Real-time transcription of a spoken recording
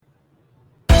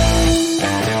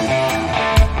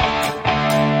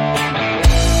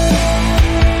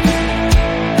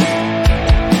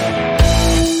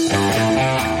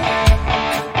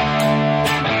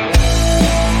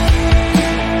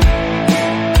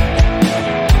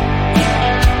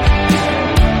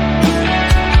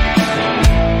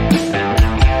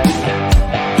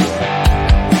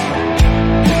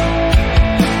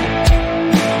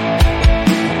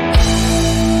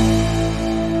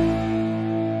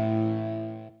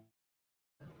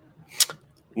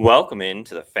Welcome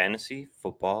into the Fantasy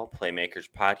Football Playmakers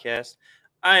podcast.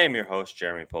 I am your host,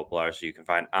 Jeremy Poplar, so you can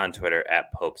find on Twitter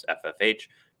at PopesFFH.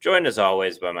 Joined as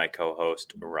always by my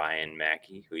co-host, Ryan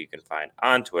Mackey, who you can find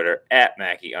on Twitter at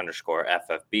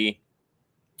Mackey_FFB.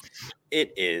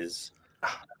 It is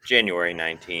January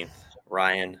 19th.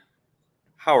 Ryan,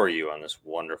 how are you on this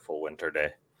wonderful winter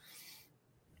day?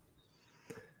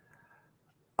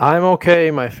 I'm okay.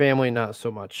 My family, not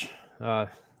so much.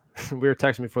 We were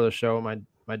texting before the show.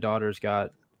 My daughter's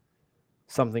got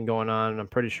something going on. I'm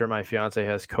pretty sure my fiance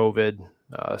has COVID,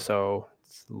 so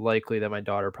it's likely that my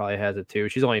daughter probably has it too.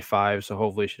 She's only 5, so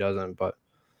hopefully she doesn't. But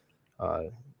uh,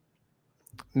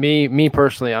 me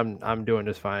personally, I'm doing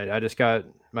just fine. I just got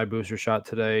my booster shot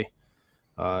today.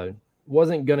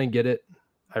 Wasn't gonna get it.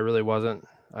 I really wasn't.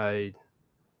 I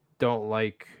don't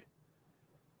like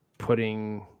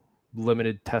putting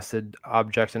limited tested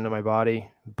objects into my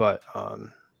body, but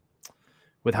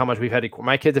with how much we've had to,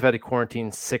 my kids have had to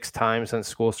quarantine 6 times since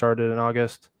school started in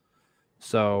August.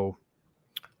 So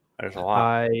There's a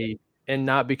lot. And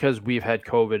not because we've had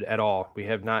COVID at all. We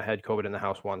have not had COVID in the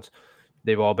house once.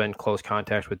 They've all been close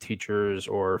contacts with teachers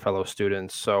or fellow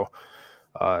students. So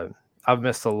I've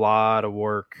missed a lot of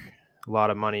work, a lot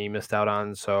of money missed out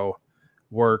on. So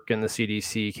work and the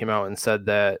CDC came out and said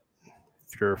that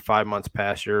if you're 5 months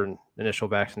past your initial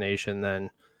vaccination, then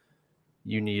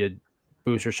you need a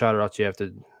booster shot or else you have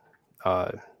to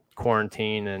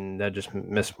quarantine, and that just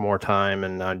missed more time,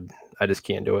 and I just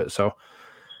can't do it. So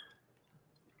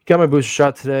got my booster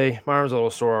shot today. My arm's a little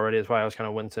sore already. That's why I was kind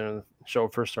of wincing when the show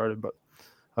first started. But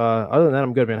other than that,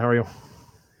 I'm good, man. How are you?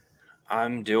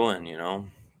 I'm doing,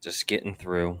 just getting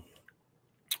through.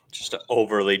 Just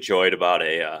overly joyed about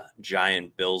a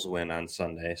giant Bills win on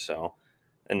Sunday. So,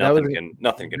 and nothing can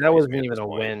That faze wasn't me at even this a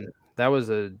point. win. That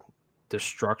was a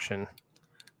destruction.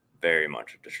 Very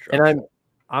much a destruction. And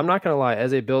I'm not gonna lie.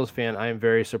 As a Bills fan, I am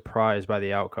very surprised by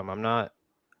the outcome. I'm not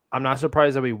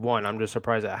surprised that we won. I'm just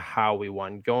surprised at how we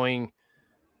won. Going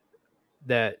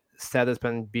that stat that's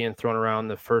been being thrown around,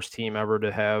 the first team ever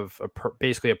to have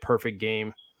basically a perfect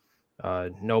game.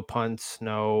 No punts,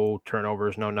 no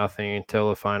turnovers, no nothing until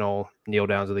the final kneel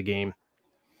downs of the game.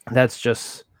 That's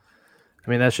just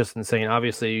insane.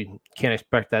 Obviously, you can't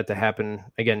expect that to happen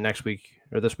again next week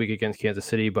or this week against Kansas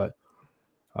City, but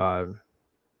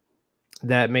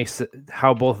that makes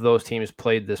how both of those teams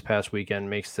played this past weekend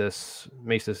makes this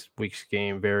week's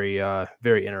game very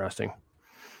very interesting.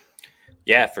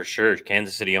 Yeah, for sure.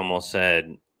 Kansas City almost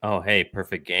said, "Oh, hey,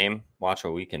 perfect game. Watch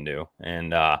what we can do."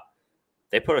 And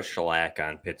they put a shellac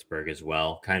on Pittsburgh as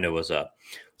well. Kind of was a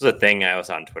thing. I was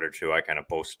on Twitter too. I kind of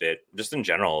posted it. Just in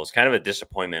general, it was kind of a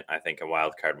disappointment. I think a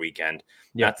wild card weekend.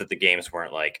 Yep. Not that the games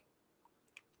weren't like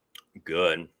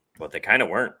good, but they kind of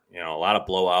weren't. A lot of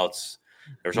blowouts.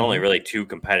 There's only really 2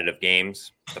 competitive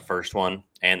games, the first one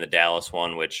and the Dallas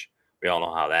one, which we all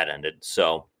know how that ended.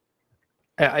 So,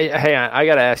 Hang on, I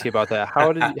got to ask you about that.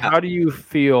 How do you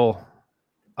feel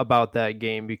about that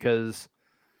game? Because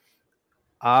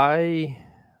number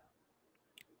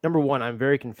one, I'm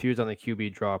very confused on the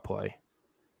QB draw play.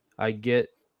 I get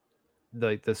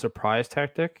the surprise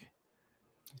tactic,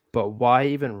 but why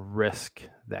even risk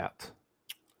that?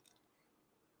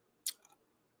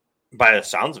 by the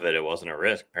sounds of it, it wasn't a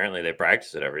risk. Apparently, they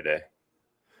practice it every day.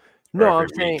 No,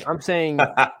 I'm saying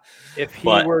if he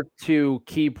But were to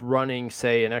keep running,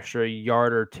 say, an extra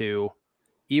yard or two,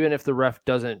 even if the ref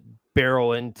doesn't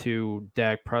barrel into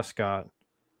Dak Prescott,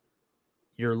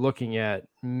 you're looking at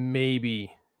maybe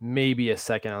a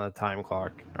second on the time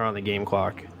clock or on the game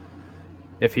clock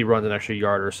if he runs an extra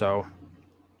yard or so.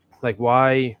 Like,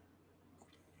 why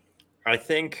I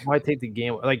think take the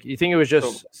game? Like, you think it was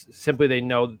just simply they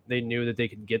knew that they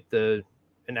could get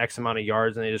an X amount of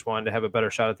yards and they just wanted to have a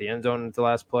better shot at the end zone at the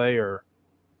last play? Or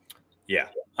yeah,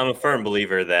 I'm a firm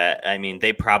believer that,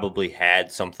 they probably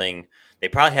had something. They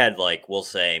probably had, like, we'll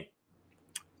say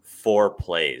 4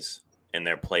 plays in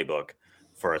their playbook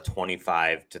for a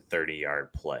 25 to 30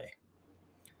 yard play.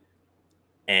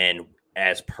 And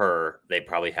as per, they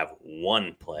probably have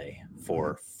 1 play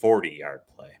for 40-yard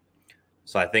play.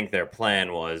 So I think their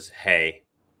plan was, hey,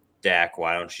 Dak,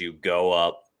 why don't you go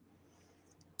up,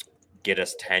 get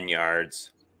us 10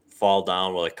 yards, fall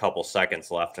down with a couple seconds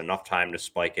left, enough time to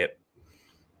spike it,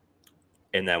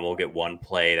 and then we'll get 1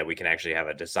 play that we can actually have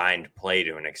a designed play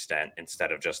to an extent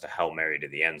instead of just a Hail Mary to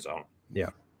the end zone. Yeah.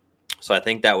 So I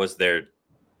think that was their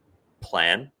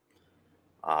plan.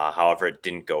 However, it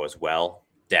didn't go as well.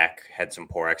 Dak had some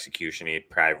poor execution. He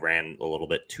probably ran a little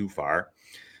bit too far, /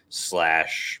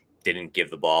 didn't give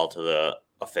the ball to the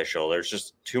official. There's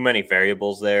just too many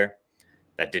variables there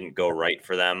that didn't go right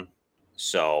for them.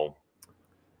 So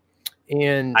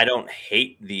And I don't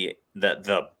hate the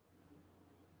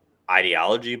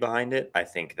ideology behind it. I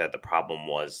think that the problem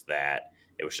was that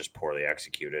it was just poorly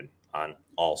executed on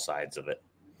all sides of it.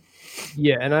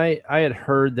 yeah, and I had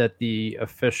heard that the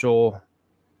official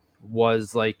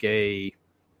was like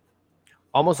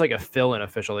almost like a fill-in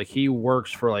official. Like he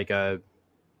works for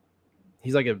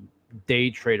he's like a day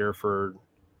trader for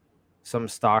some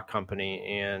stock company,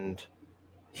 and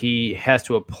he has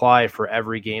to apply for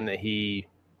every game that he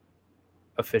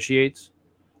officiates.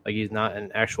 Like he's not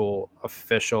an actual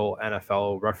official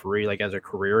NFL referee. Like as a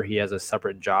career, he has a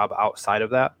separate job outside of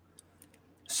that.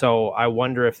 So I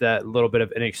wonder if that little bit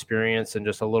of inexperience and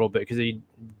just a little bit, because he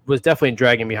was definitely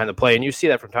dragging behind the play, and you see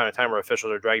that from time to time where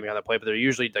officials are dragging behind the play, but they're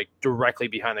usually like directly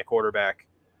behind the quarterback,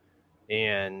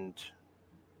 and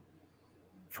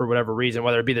for whatever reason,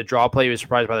 whether it be the draw play, he was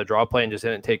surprised by the draw play and just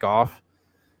didn't take off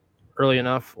early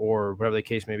enough, or whatever the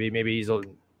case may be. Maybe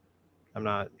I'm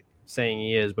not saying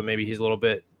he is, but maybe he's a little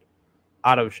bit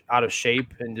out of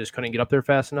shape and just couldn't get up there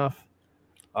fast enough.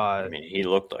 I mean, he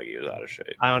looked like he was out of shape.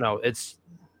 I don't know.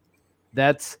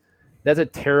 That's a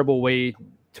terrible way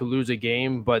to lose a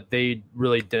game, but they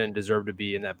really didn't deserve to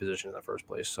be in that position in the first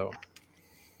place. So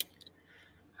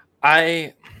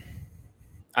I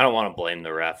don't want to blame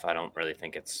the ref. I don't really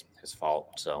think it's his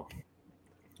fault. So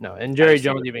no, and Jerry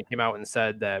Jones even came out and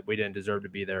said that we didn't deserve to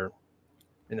be there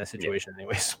in that situation,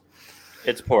 anyways.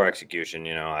 It's poor execution.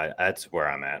 That's where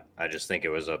I'm at. I just think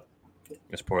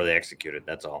it's poorly executed.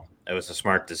 That's all. It was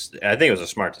I think it was a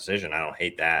smart decision. I don't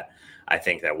hate that. I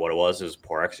think that what it was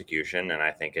poor execution, and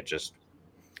I think it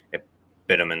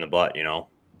bit him in the butt.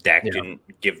 Dak didn't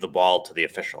give the ball to the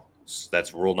official.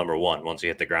 That's rule number one. Once you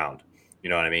hit the ground, you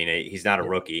know what I mean. He's not a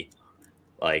rookie.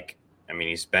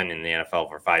 He's been in the NFL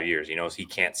for 5 years. He knows he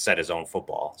can't set his own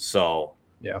football. So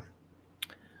yeah,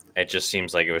 it just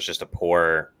seems like it was just a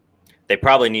poor. They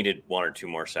probably needed 1 or 2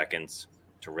 more seconds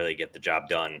to really get the job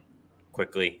done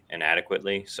quickly and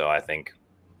adequately. So I think,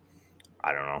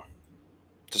 I don't know,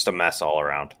 just a mess all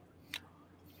around.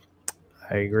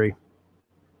 I agree.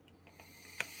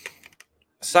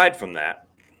 Aside from that,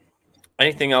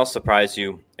 anything else surprise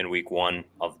you in week 1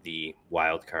 of the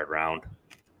wild card round?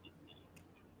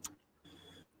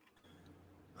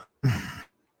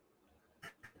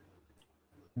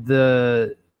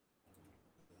 The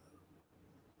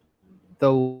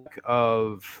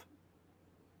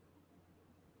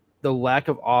lack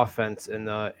of offense in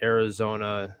the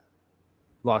Arizona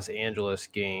Los Angeles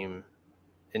game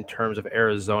in terms of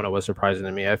Arizona was surprising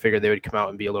to me. I figured they would come out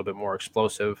and be a little bit more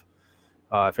explosive.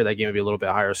 I figured that game would be a little bit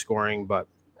higher scoring, but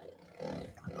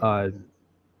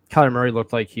Kyler Murray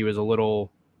looked like he was a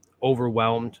little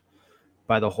overwhelmed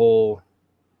by the whole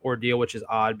ordeal, which is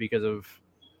odd because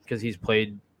he's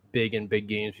played big in big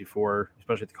games before,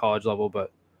 especially at the college level.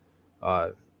 But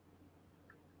I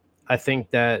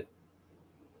think that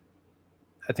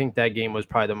game was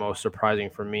probably the most surprising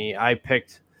for me. I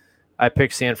picked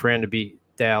San Fran to beat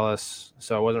Dallas,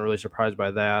 so I wasn't really surprised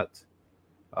by that.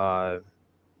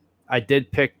 I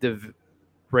did pick the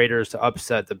Raiders to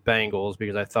upset the Bengals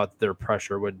because I thought their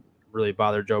pressure would really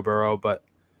bother Joe Burrow, but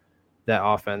that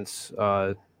offense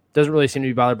doesn't really seem to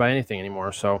be bothered by anything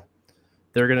anymore. So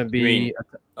they're going to be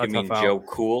you mean Joe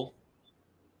Cool?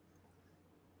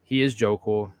 He is Joe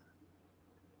Cool.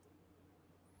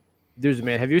 Dude,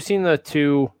 man, have you seen the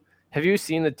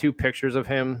two pictures of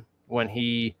him when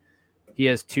he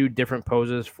has 2 different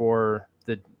poses for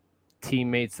the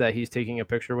teammates that he's taking a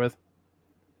picture with?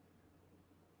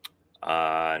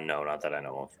 No, not that I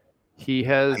know of.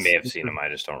 I may have seen him. I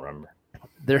just don't remember.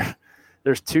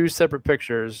 There's 2 separate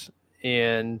pictures,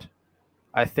 and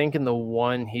I think in the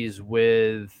one he's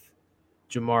with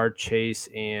Jamar Chase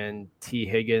and T.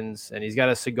 Higgins, and he's got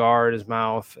a cigar in his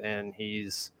mouth, and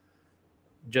he's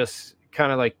just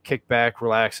kind of like kicked back,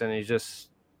 relaxing. He's just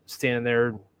standing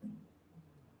there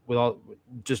with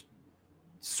just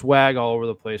swag all over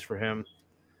the place for him.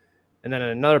 And then in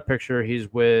another picture,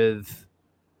 he's with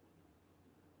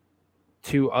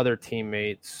 2 other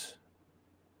teammates,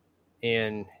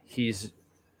 and I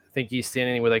think he's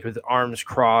standing with his arms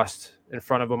crossed in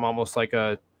front of him, almost like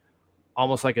a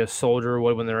soldier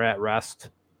would when they're at rest.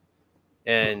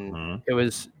 And It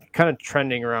was kind of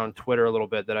trending around Twitter a little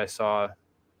bit that I saw.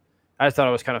 I just thought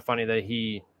it was kind of funny that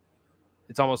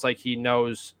it's almost like he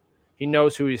knows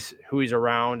who he's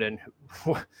around and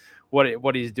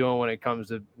what he's doing when it comes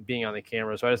to being on the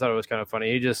camera. So I just thought it was kind of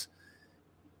funny.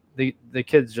 The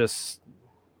kid's just,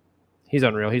 he's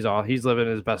unreal. He's living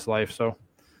his best life. So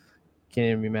can't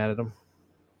even be mad at him.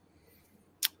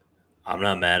 I'm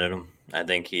not mad at him. I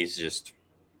think he's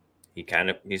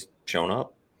shown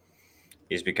up.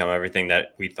 He's become everything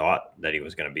that we thought that he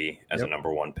was going to be as a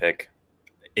number one pick,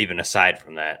 even aside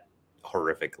from that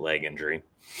horrific leg injury.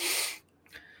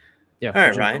 Yeah. All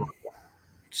right, Ryan.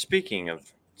 Speaking of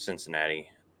Cincinnati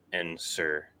and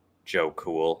Sir Joe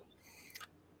Cool,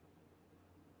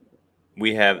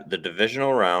 we have the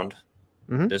divisional round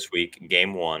this week,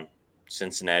 game 1,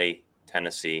 Cincinnati,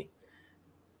 Tennessee.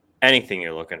 Anything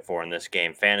you're looking for in this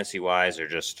game, fantasy-wise or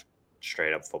just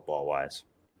straight up football-wise?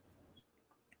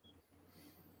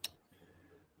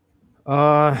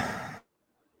 I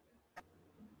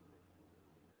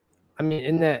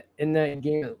mean, in that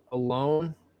game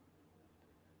alone,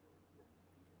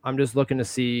 I'm just looking to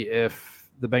see if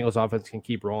the Bengals offense can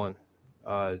keep rolling.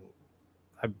 I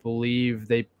believe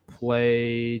they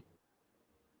play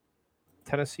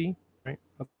Tennessee, right?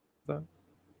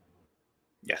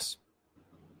 Yes.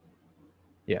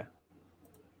 Yeah.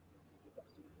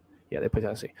 Yeah, they play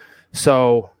Tennessee.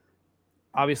 So,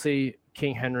 obviously,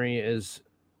 King Henry is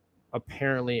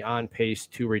apparently on pace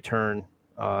to return.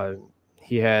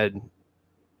 He had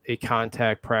a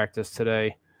contact practice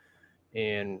today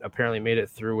and apparently made it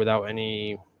through without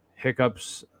any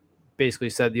hiccups. Basically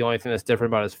said the only thing that's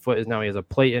different about his foot is now he has a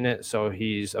plate in it, so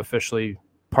he's officially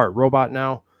part robot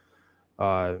now.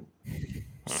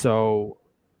 So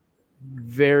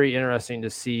very interesting to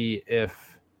see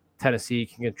if Tennessee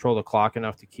can control the clock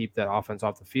enough to keep that offense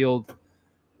off the field.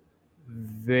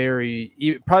 Probably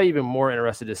even more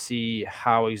interested to see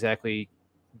how exactly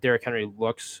Derrick Henry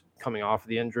looks coming off of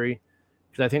the injury,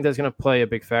 because I think that's going to play a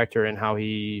big factor in how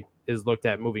he is looked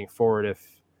at moving forward.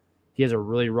 If he has a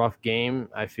really rough game,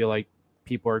 I feel like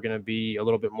people are going to be a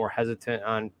little bit more hesitant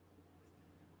on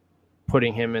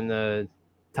putting him in the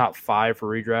top 5 for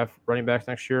redraft running backs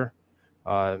next year.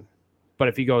 But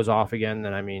if he goes off again,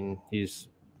 then I mean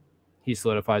he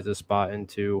solidifies his spot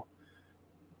into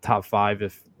top 5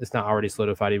 if it's not already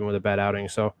solidified even with a bad outing.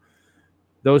 So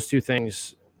those two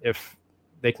things, if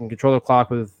they can control the clock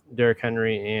with Derrick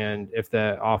Henry and if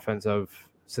the offense of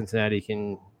Cincinnati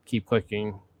can keep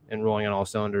clicking and rolling on all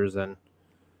cylinders, then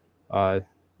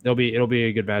it'll be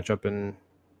a good matchup and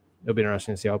it'll be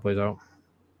interesting to see how it plays out.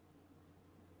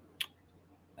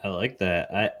 I like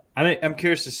that. I'm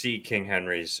curious to see King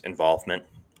Henry's involvement.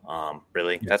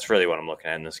 Really, that's really what I'm looking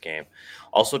at in this game.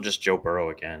 Also, just Joe Burrow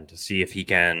again to see if he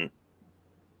can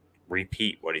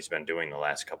repeat what he's been doing the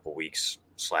last couple weeks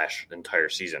 / entire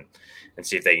season, and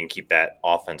see if they can keep that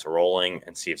offense rolling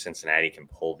and see if Cincinnati can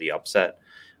pull the upset.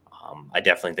 I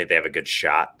definitely think they have a good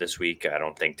shot this week. I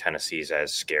don't think Tennessee's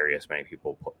as scary as many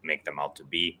people make them out to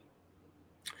be,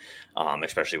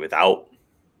 especially without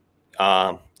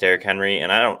Derrick Henry.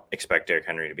 And I don't expect Derrick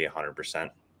Henry to be 100%.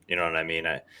 You know what I mean?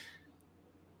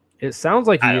 It sounds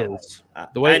like he is.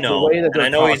 I know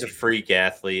he's a freak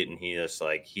athlete, and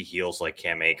he heals like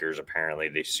Cam Akers. Apparently,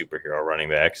 these superhero running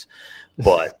backs,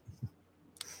 but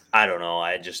I don't know.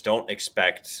 I just don't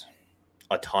expect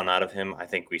a ton out of him. I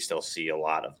think we still see a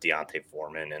lot of Deontay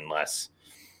Foreman, unless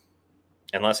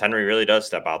Henry really does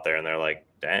step out there and they're like,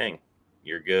 "Dang,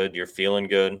 you're good. You're feeling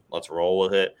good. Let's roll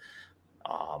with it."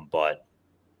 But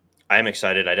I'm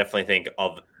excited. I definitely think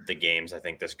of the games. I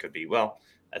think this could be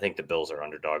I think the Bills are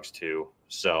underdogs too.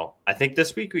 So I think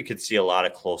this week we could see a lot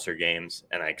of closer games,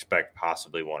 and I expect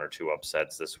possibly 1 or 2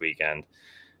 upsets this weekend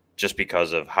just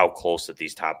because of how close that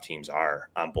these top teams are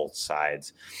on both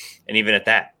sides. And even at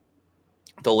that,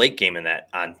 the late game in that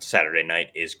on Saturday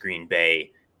night is Green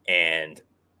Bay and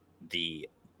the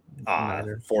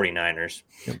 49ers.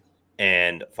 Yep.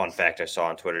 And fun fact I saw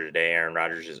on Twitter today, Aaron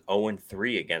Rodgers is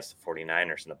 0-3 against the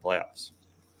 49ers in the playoffs.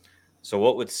 So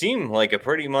what would seem like a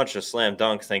pretty much a slam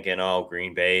dunk, thinking, oh,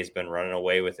 Green Bay's been running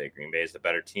away with it. Green Bay's the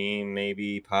better team,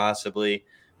 maybe, possibly.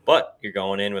 But you're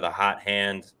going in with a hot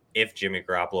hand if Jimmy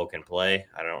Garoppolo can play.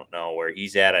 I don't know where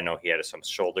he's at. I know he had some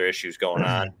shoulder issues going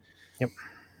on. Yep.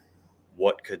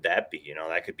 What could that be?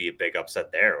 That could be a big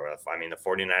upset there. The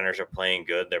 49ers are playing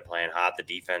good. They're playing hot. The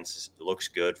defense looks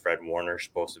good. Fred Warner's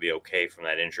supposed to be okay from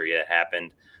that injury that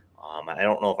happened. I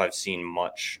don't know if I've seen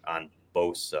much on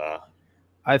Bosa.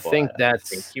 I think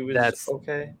that's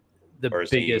okay. The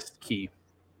biggest key.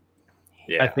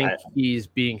 Yeah, I think he's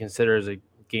being considered as a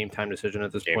game time decision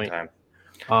at this point.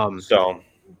 So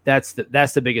that's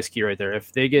the biggest key right there.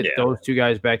 If they get those two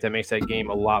guys back, that makes that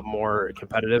game a lot more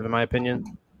competitive, in my opinion.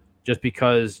 Just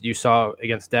because you saw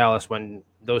against Dallas when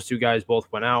those two guys both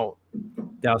went out,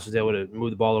 Dallas was able to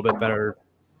move the ball a little bit better,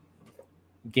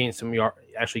 gain some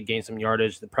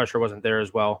yardage. The pressure wasn't there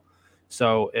as well.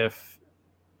 So if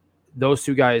those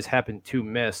two guys happen to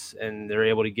miss and they're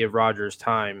able to give Rodgers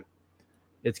time,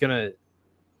 it's gonna.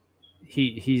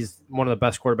 He's one of the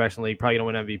best quarterbacks in the league. Probably gonna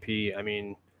win MVP. I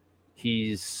mean,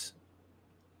 he's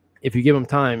if you give him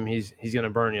time, he's going to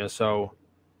burn you. So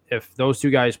if those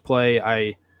two guys play,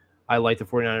 I like the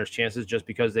 49ers chances just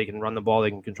because they can run the ball,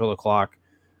 they can control the clock.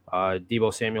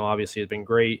 Deebo Samuel obviously has been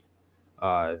great.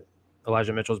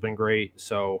 Elijah Mitchell's been great.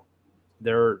 So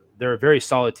they're a very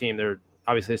solid team.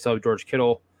 They still have George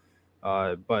Kittle,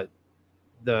 but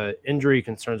the injury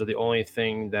concerns are the only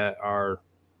thing that are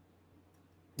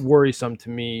worrisome to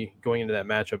me going into that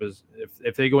matchup. Is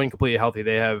if they go in completely healthy,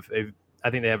 I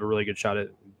think they have a really good shot at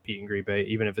beating Green Bay,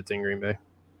 even if it's in Green Bay.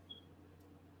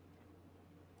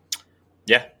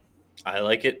 Yeah, I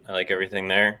like it. I like everything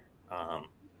there.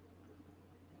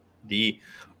 The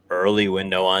early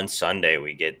window on Sunday,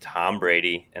 we get Tom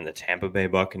Brady and the Tampa Bay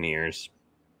Buccaneers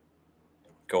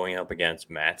going up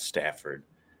against Matt Stafford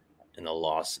and the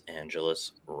Los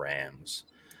Angeles Rams.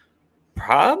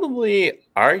 Probably,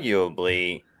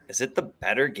 arguably, is it the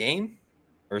better game,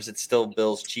 or is it still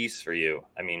Bills Chiefs for you?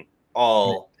 I mean,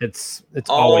 it's all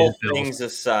always Bills. things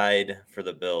aside for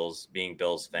the Bills being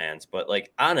Bills fans, but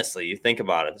like honestly, you think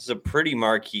about it, this is a pretty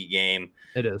marquee game.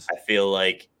 It is. I feel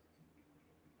like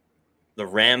the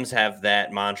Rams have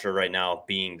that mantra right now,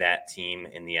 being that team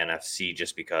in the NFC,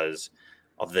 just because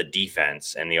of the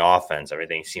defense and the offense.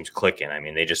 Everything seems clicking. I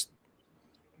mean, they just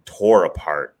tore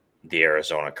apart the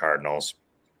Arizona Cardinals.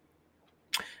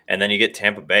 And then you get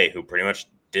Tampa Bay, who pretty much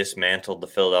dismantled the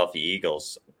Philadelphia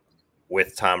Eagles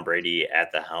with Tom Brady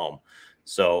at the helm.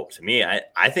 So to me,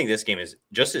 I think this game is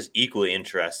just as equally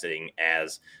interesting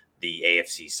as the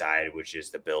AFC side, which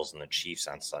is the Bills and the Chiefs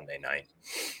on Sunday night.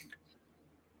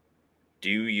 Do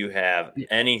you have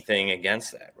anything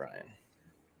against that, Ryan?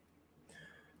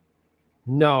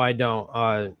 No, I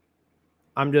don't.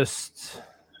 I'm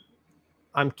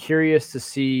curious to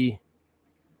see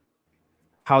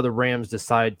how the Rams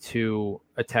decide to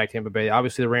attack Tampa Bay.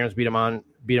 Obviously, the Rams beat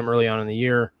them early on in the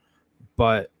year,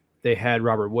 but they had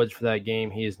Robert Woods for that game.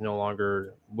 He is no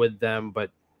longer with them, but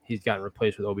he's gotten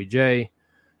replaced with OBJ,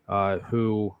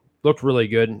 who looked really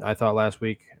good, I thought, last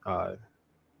week. Had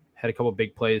a couple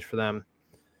big plays for them.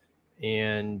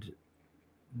 And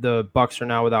the Bucs are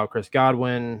now without Chris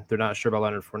Godwin. They're not sure about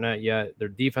Leonard Fournette yet. Their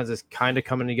defense is kind of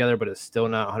coming together, but it's still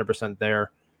not 100%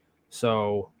 there.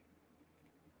 So,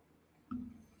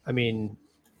 I mean,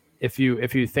 if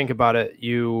you think about it,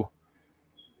 you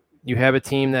have a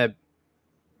team that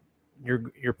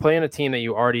you're playing a team that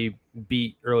you already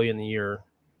beat early in the year.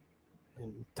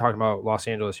 Talking about Los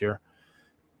Angeles here,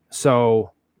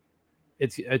 so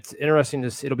it's interesting to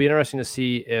see. It'll be interesting to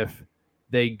see if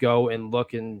they go and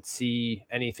look and see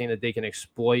anything that they can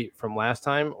exploit from last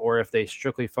time, or if they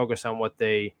strictly focus on what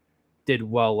they did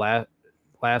well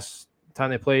last time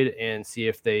they played and see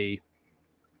if they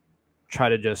try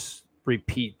to just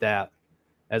repeat that,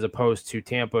 as opposed to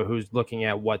Tampa, who's looking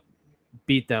at what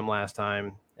beat them last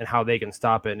time and how they can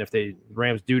stop it. And if the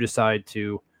Rams do decide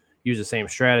to use the same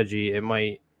strategy, it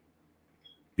might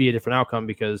be a different outcome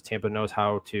because Tampa knows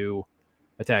how to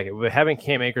attack it. But having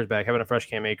Cam Akers back, having a fresh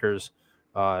Cam Akers,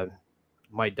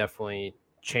 might definitely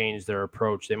change their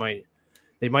approach. They might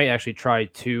actually try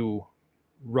to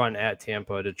run at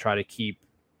Tampa to try to keep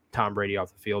Tom Brady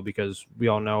off the field, because we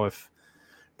all know if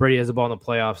Brady has the ball in the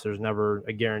playoffs, there's never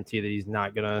a guarantee that he's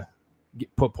not going to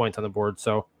put points on the board.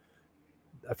 So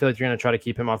I feel like you're going to try to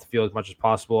keep him off the field as much as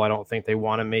possible. I don't think they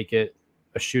want to make it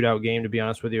a shootout game, to be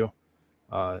honest with you.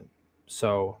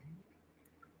 So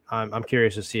I'm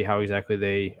curious to see how exactly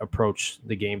they approach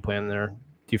the game plan there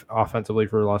offensively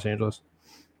for Los Angeles.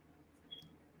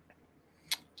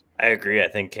 I agree. I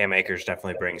think Cam Akers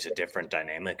definitely brings a different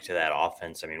dynamic to that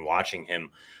offense. I mean, watching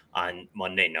him on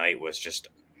Monday night was just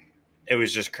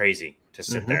crazy to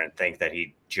sit there and think that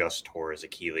he just tore his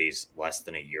Achilles less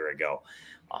than a year ago.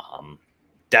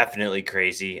 Definitely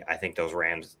crazy. I think the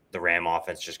Ram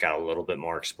offense just got a little bit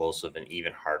more explosive and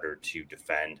even harder to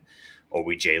defend.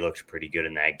 OBJ looked pretty good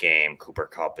in that game. Cooper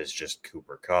Kupp is just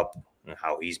Cooper Kupp and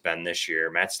how he's been this year.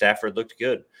 Matt Stafford looked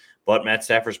good, but Matt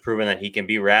Stafford's proven that he can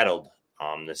be rattled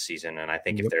this season. And I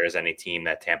think if there is any team,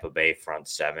 that Tampa Bay front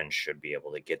seven should be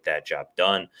able to get that job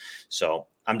done. So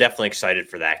I'm definitely excited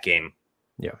for that game.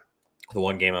 Yeah. The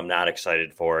one game I'm not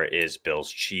excited for is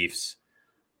Bills Chiefs.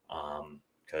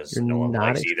 Because no one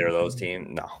likes either of those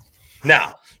teams.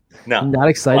 No. You're not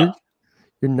excited?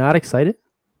 You're not excited?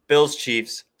 Bills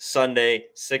Chiefs, Sunday,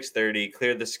 6:30,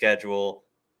 cleared the schedule.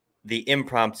 The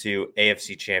impromptu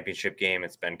AFC Championship game,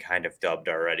 it's been kind of dubbed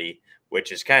already,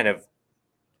 which is kind of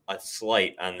a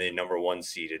slight on the number one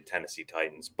seeded Tennessee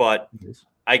Titans. But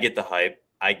I get the hype.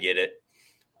 I get it.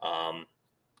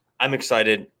 I'm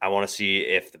excited. I want to see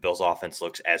if the Bills offense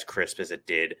looks as crisp as it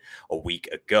did a week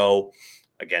ago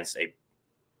against a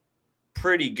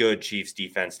pretty good Chiefs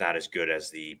defense, not as good as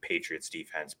the Patriots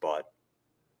defense, but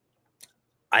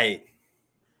I'm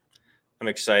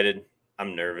excited.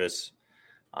 I'm nervous.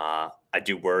 I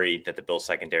do worry that the Bills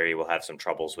secondary will have some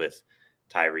troubles with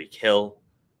Tyreek Hill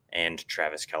and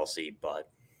Travis Kelce, but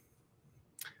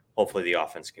hopefully the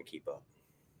offense can keep up.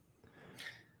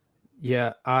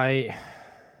 Yeah, I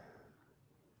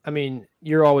mean,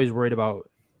 you're always worried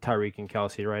about Tyreek and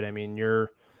Kelce, right? I mean,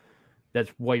 that's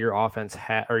what your offense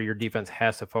or your defense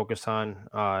has to focus on.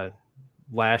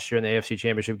 Last year in the AFC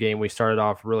Championship game, we started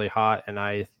off really hot, and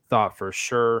I thought for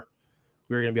sure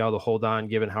we were going to be able to hold on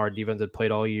given how our defense had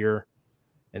played all year.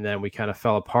 And then we kind of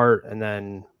fell apart, and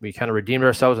then we kind of redeemed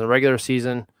ourselves in the regular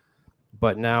season.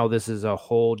 But now this is a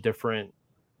whole different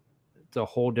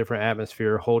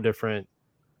atmosphere, a whole different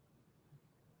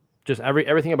just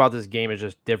everything about this game is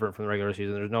just different from the regular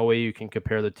season. There's no way you can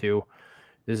compare the two.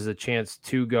 This is a chance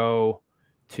to go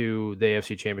to the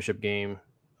AFC Championship game,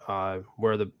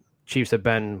 where the Chiefs have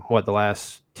been the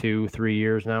last 2-3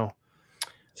 years now.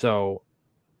 So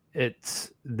I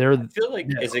feel like,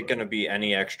 is it going to be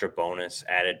any extra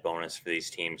added bonus for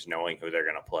these teams knowing who they're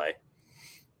going to play?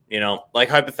 Like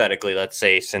hypothetically, let's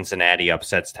say Cincinnati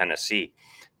upsets Tennessee.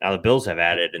 Now the Bills have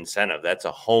added incentive. That's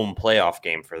a home playoff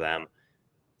game for them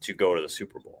to go to the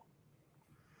Super Bowl.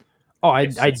 Oh, I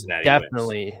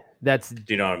definitely wins. That's, do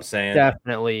you know what I'm saying?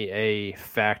 Definitely a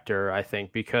factor, I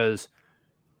think, because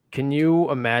can you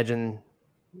imagine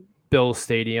Bills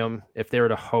Stadium if they were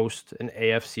to host an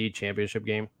AFC Championship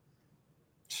game?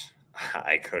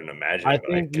 I couldn't imagine. I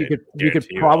think you could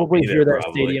probably hear that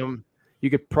stadium.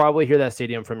 You could probably hear that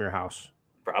stadium from your house.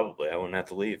 Probably, I wouldn't have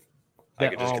to leave. I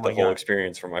could just get the whole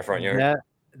experience from my front yard.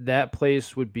 That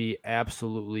place would be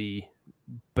absolutely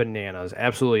bananas,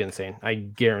 absolutely insane. I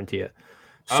guarantee it.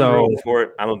 I'm rooting for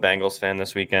it. I'm a Bengals fan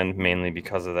this weekend, mainly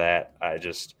because of that. I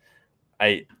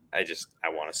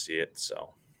want to see it.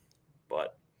 So,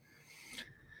 but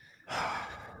all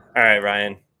right,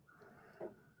 Ryan.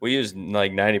 We used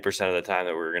like 90% of the time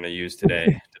that we were going to use today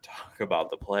to talk about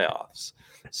the playoffs.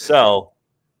 So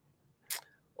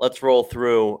let's roll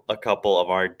through a couple of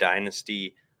our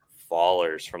Dynasty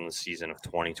Fallers from the season of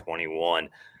 2021.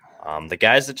 The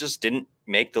guys that just didn't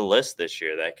make the list this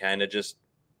year, that kind of just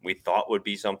we thought would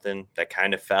be something that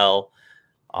kind of fell,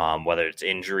 whether it's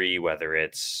injury, whether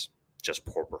it's just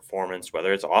poor performance,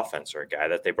 whether it's offense or a guy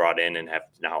that they brought in and have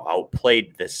now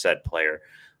outplayed this said player.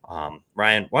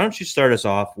 Ryan, why don't you start us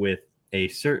off with a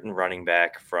certain running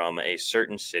back from a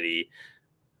certain city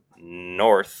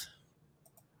northwest?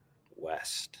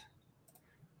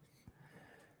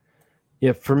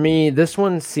 Yeah, for me, this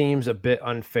one seems a bit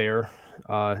unfair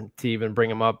to even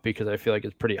bring him up because I feel like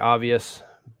it's pretty obvious.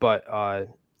 But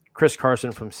Chris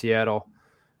Carson from Seattle,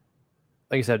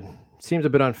 like I said, seems a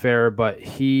bit unfair, but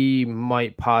he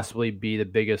might possibly be the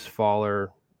biggest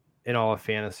faller in all of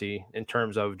fantasy in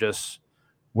terms of just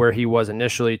where he was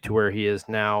initially to where he is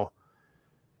now.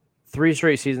 3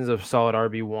 straight seasons of solid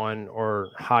RB1 or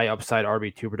high upside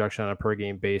RB2 production on a per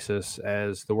game basis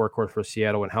as the workhorse for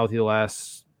Seattle when healthy the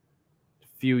last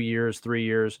few years, 3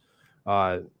 years.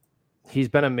 He's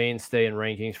been a mainstay in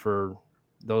rankings for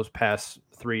those past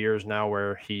 3 years now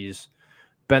where he's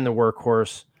been the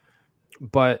workhorse.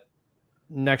 But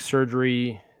neck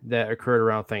surgery that occurred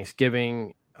around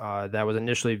Thanksgiving that was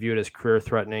initially viewed as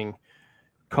career-threatening,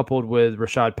 coupled with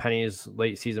Rashad Penny's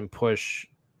late season push,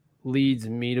 leads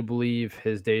me to believe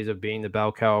his days of being the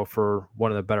bell cow for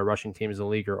one of the better rushing teams in the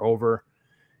league are over.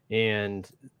 And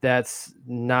that's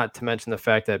not to mention the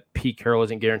fact that Pete Carroll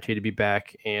isn't guaranteed to be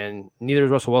back, and neither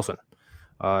is Russell Wilson.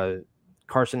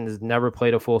 Carson has never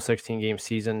played a full 16-game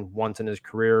season once in his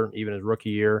career, even his rookie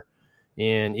year.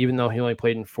 And even though he only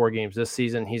played in 4 games this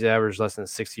season, he's averaged less than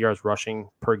 60 yards rushing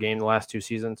per game the last 2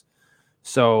 seasons.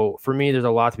 So for me, there's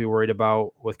a lot to be worried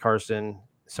about with Carson.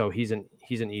 So he's an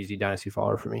easy dynasty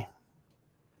faller for me.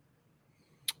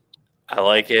 I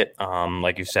like it.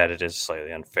 Like you said, it is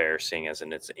slightly unfair seeing as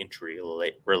it's injury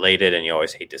related, and you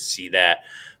always hate to see that.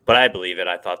 But I believe it.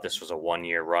 I thought this was a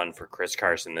 1-year run for Chris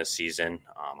Carson this season.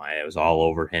 I was all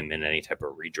over him in any type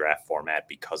of redraft format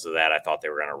because of that. I thought they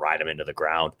were going to ride him into the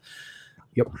ground.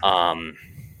 Yep.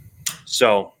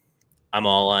 So I'm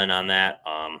all in on that.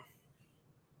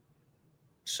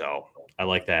 So I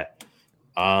like that.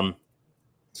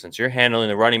 Since you're handling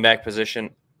the running back position,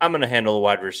 I'm going to handle the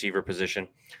wide receiver position.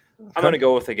 Okay. I'm going to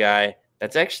go with a guy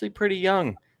that's actually pretty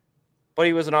young, but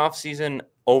he was an off-season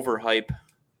overhype,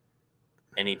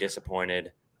 and he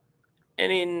disappointed.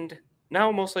 And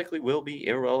now most likely will be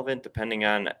irrelevant depending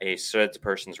on a said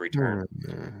person's return.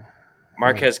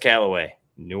 Marquez Callaway,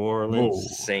 New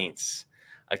Orleans Saints.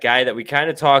 a guy that we kind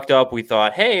of talked up. We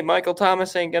thought, hey, Michael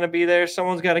Thomas ain't going to be there.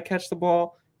 Someone's got to catch the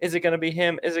ball. Is it going to be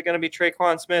him? Is it going to be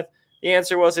Traquan Smith? The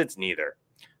answer was it's neither.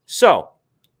 So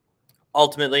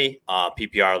ultimately,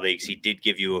 PPR leagues, he did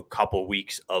give you a couple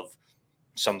weeks of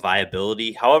some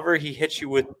viability. However, he hit you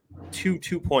with two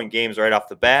 2-point games right off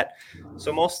the bat.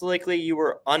 So most likely you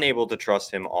were unable to trust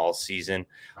him all season.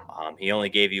 He only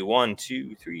gave you 1,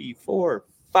 2, 3, 4,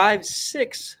 5,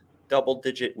 6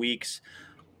 double-digit weeks.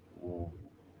 1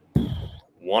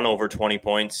 over 20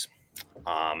 points.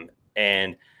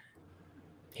 And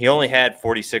he only had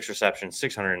 46 receptions,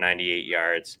 698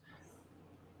 yards.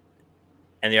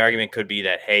 And the argument could be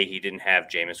that, hey, he didn't have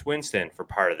Jameis Winston for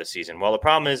part of the season. Well, the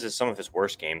problem is some of his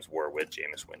worst games were with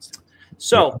Jameis Winston.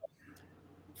 So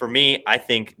for me, I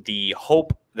think the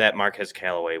hope that Marquez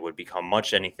Callaway would become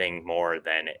much anything more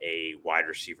than a wide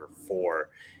receiver 4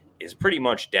 is pretty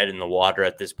much dead in the water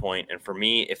at this point. And for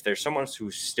me, if there's someone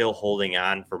who's still holding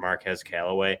on for Marquez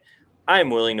Callaway,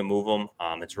 I'm willing to move him.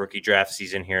 It's rookie draft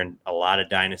season here in a lot of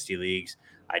dynasty leagues.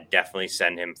 I definitely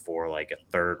send him for like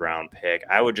a 3rd-round pick.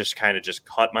 I would just kind of just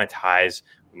cut my ties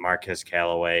with Marquez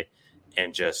Callaway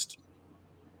and just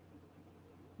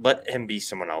let him be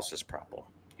someone else's problem.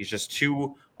 He's just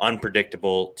too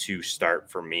unpredictable to start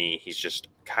for me. He's just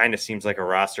kind of seems like a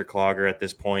roster clogger at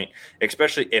this point,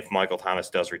 especially if Michael Thomas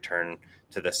does return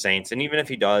to the Saints. And even if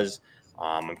he does,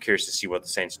 I'm curious to see what the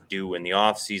Saints do in the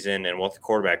offseason and what the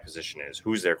quarterback position is.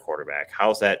 Who's their quarterback?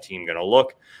 How's that team going to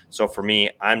look? So for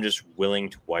me, I'm just willing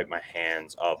to wipe my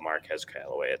hands of Marquez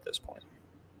Callaway at this point.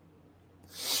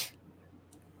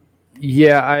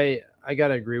 Yeah, I got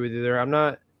to agree with you there. I'm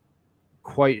not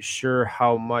quite sure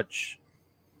how much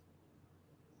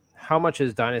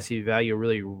his dynasty value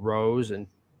really rose in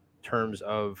terms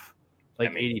of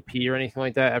like ADP or anything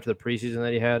like that after the preseason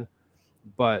that he had.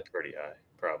 But pretty high.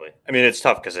 Probably. I mean, it's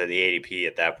tough because of the ADP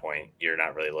at that point. You're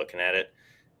not really looking at it,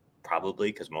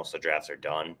 probably, because most of the drafts are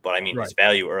done. But, I mean, his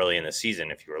value early in the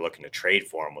season, if you were looking to trade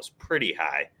for him, was pretty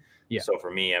high. Yeah. So, for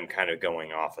me, I'm kind of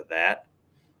going off of that.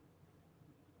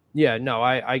 Yeah, no,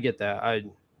 I get that.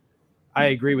 I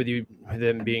agree with you with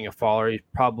him being a faller. He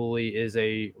probably is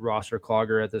a roster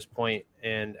clogger at this point.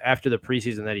 And after the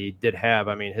preseason that he did have,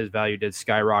 I mean, his value did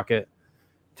skyrocket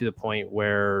to the point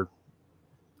where,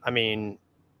 I mean,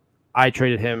 I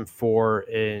traded him for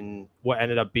in what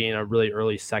ended up being a really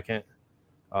early second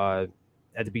at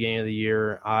the beginning of the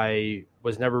year. I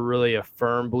was never really a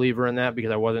firm believer in that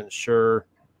because I wasn't sure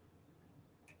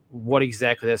what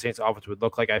exactly that Saints offense would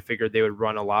look like. I figured they would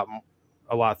run a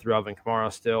lot through Alvin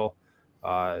Kamara still.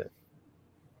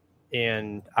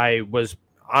 And I was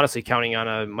honestly counting on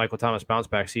a Michael Thomas bounce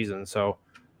back season. So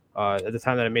at the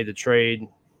time that I made the trade,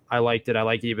 I liked it. I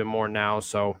like it even more now.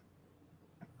 So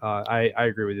I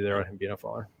agree with you there on him being a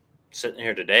faller. Sitting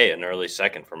here today, an early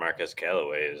second for Marquez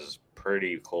Callaway is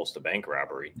pretty close to bank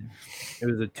robbery. It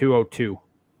was a 202.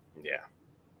 Yeah.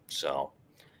 So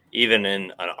even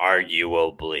in an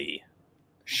arguably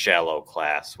shallow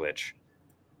class, which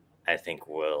I think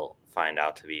we'll find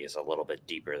out to be is a little bit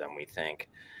deeper than we think,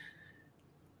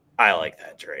 I like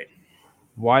that trade.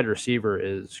 Wide receiver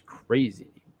is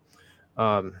crazy.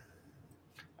 All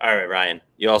right, Ryan.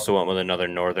 You also went with another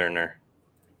Northerner.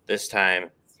 This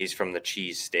time, he's from the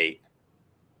cheese state.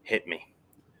 Hit me.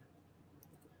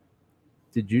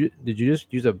 Did you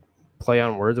just use a play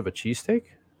on words of a cheesesteak?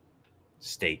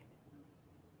 State.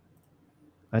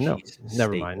 I know.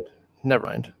 Never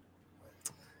mind.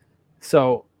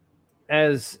 So,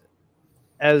 as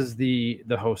the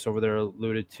host over there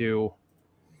alluded to,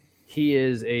 he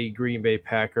is a Green Bay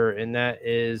Packer, and that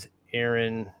is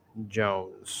Aaron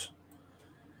Jones.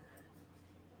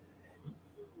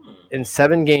 In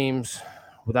 7 games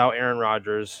without Aaron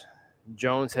Rodgers,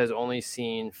 Jones has only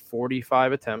seen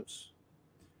 45 attempts,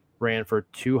 ran for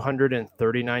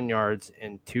 239 yards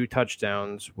and 2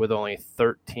 touchdowns with only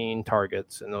 13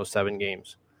 targets in those 7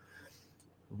 games.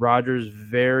 Rodgers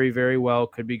very, very well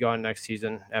could be gone next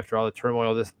season after all the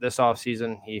turmoil this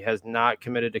offseason. He has not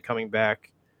committed to coming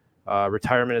back.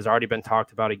 Retirement has already been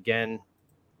talked about again.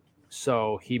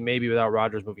 So he may be without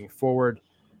Rodgers moving forward,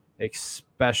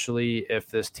 especially if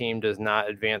this team does not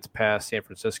advance past San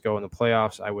Francisco in the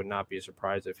playoffs. I would not be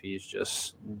surprised if he's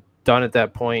just done at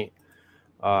that point.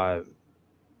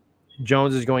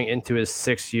 Jones is going into his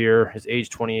 6th year, his age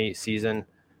 28 season.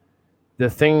 The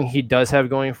thing he does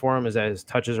have going for him is that his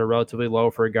touches are relatively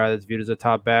low for a guy that's viewed as a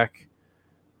top back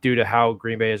due to how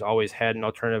Green Bay has always had an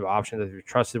alternative option that they've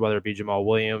trusted, whether it be Jamal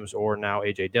Williams or now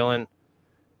A.J. Dillon.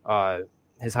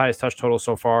 His highest touch total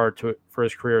so far for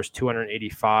his career is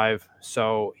 285.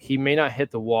 So he may not hit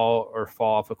the wall or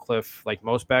fall off a cliff like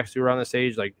most backs do around this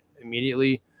age, like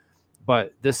immediately.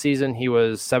 But this season, he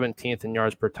was 17th in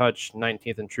yards per touch,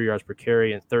 19th in true yards per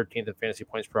carry, and 13th in fantasy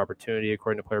points per opportunity,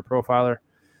 according to Player Profiler.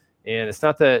 And it's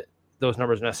not that those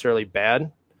numbers are necessarily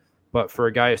bad, but for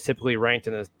a guy who's typically ranked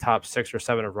in the top 6 or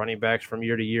 7 of running backs from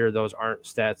year to year, those aren't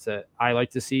stats that I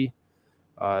like to see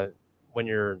when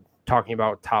you're talking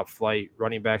about top flight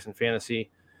running backs in fantasy.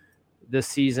 This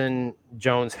season,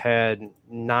 Jones had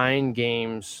 9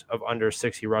 games of under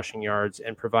 60 rushing yards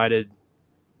and provided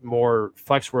more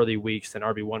flex-worthy weeks than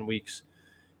RB1 weeks.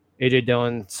 A.J.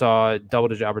 Dillon saw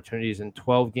double-digit opportunities in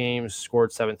 12 games,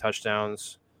 scored 7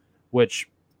 touchdowns, which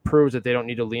proves that they don't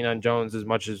need to lean on Jones as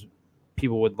much as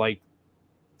people would like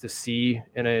to see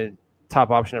in a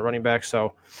top option at running back.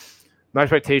 So my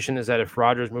expectation is that if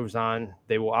Rodgers moves on,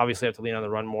 they will obviously have to lean on the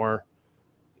run more,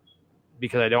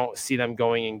 because I don't see them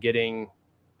going and getting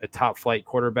a top flight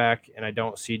quarterback, and I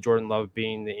don't see Jordan Love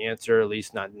being the answer, at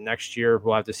least not next year.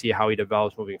 We'll have to see how he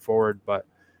develops moving forward, but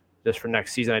just for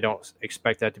next season, I don't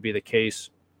expect that to be the case.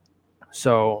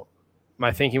 So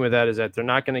my thinking with that is that they're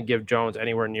not going to give Jones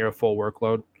anywhere near a full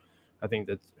workload. I think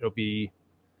that it'll be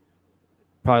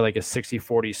probably like a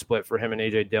 60-40 split for him and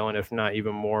A.J. Dillon, if not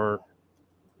even more,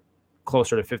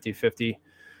 closer to 50-50.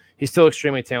 He's still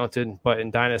extremely talented, but in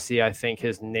Dynasty, I think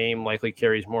his name likely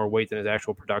carries more weight than his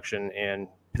actual production and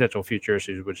potential future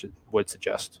issues, which would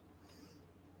suggest.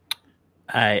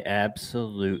 I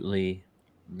absolutely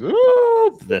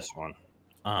love this one.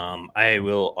 I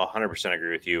will 100%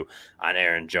 agree with you on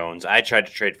Aaron Jones. I tried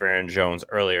to trade for Aaron Jones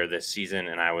earlier this season,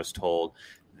 and I was told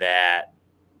that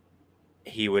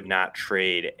he would not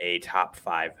trade a top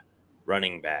 5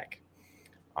 running back.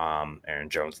 Aaron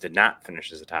Jones did not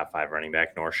finish as a top 5 running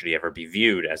back, nor should he ever be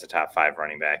viewed as a top 5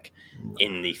 running back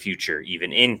in the future,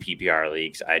 even in PPR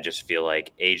leagues. I just feel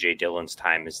like A.J. Dillon's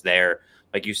time is there.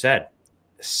 Like you said,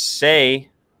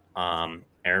 say Aaron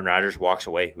Rodgers walks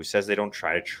away. Who says they don't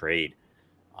try to trade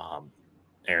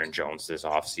Aaron Jones this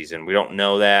offseason? We don't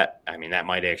know that. I mean, that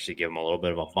might actually give him a little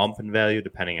bit of a bump in value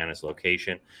depending on his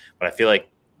location. But I feel like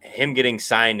him getting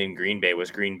signed in Green Bay was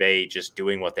Green Bay just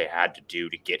doing what they had to do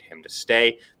to get him to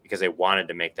stay, because they wanted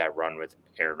to make that run with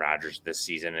Aaron Rodgers this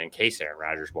season. And in case Aaron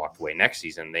Rodgers walked away next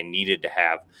season, they needed to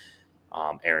have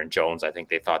Aaron Jones. I think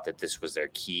they thought that this was their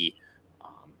key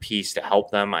piece to help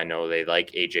them. I know they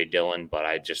like A.J. Dillon, but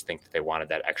I just think that they wanted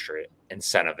that extra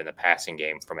incentive in the passing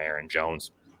game from Aaron Jones.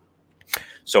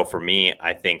 So for me,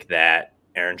 I think that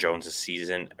Aaron Jones'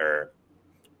 season or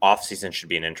offseason should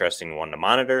be an interesting one to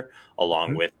monitor,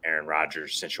 along with Aaron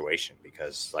Rodgers' situation,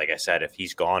 because like I said, if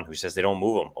he's gone, who says they don't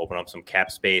move him? Open up some cap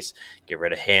space, get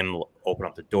rid of him, open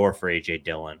up the door for A.J.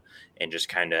 Dillon, and just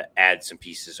kind of add some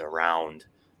pieces around,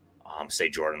 say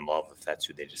Jordan Love, if that's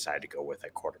who they decide to go with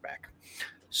at quarterback.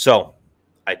 So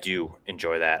I do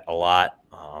enjoy that a lot.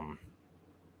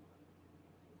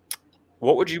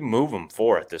 What would you move him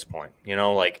for at this point? You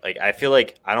know, like I feel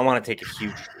like I don't want to take a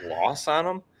huge loss on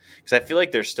him, because I feel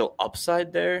like there's still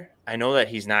upside there. I know that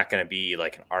he's not going to be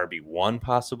like an RB1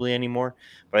 possibly anymore,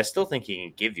 but I still think he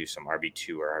can give you some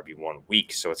RB2 or RB1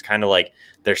 weeks. So it's kind of like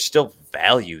there's still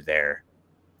value there,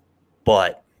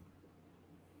 but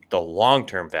the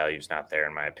long-term value is not there,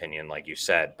 in my opinion, like you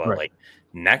said. But like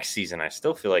next season, I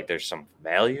still feel like there's some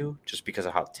value just because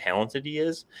of how talented he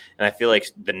is. And I feel like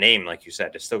the name, like you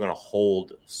said, is still going to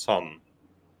hold some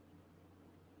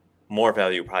more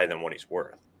value probably than what he's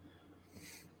worth.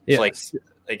 Yes.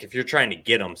 Like if you're trying to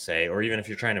get him, say, or even if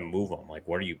you're trying to move him, like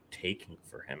what are you taking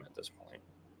for him at this point?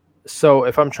 So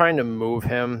if I'm trying to move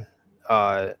him,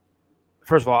 first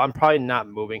of all, I'm probably not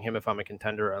moving him if I'm a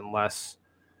contender unless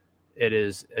it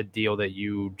is a deal that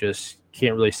you just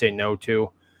can't really say no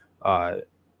to.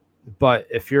 But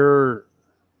if you're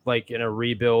like in a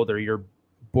rebuild or you're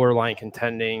borderline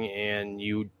contending and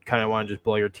you kind of want to just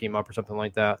blow your team up or something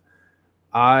like that,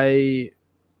 I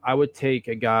would take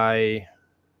a guy.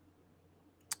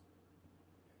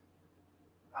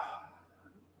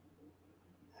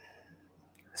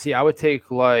 See, I would take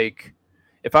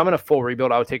if I'm in a full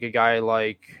rebuild, I would take a guy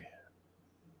like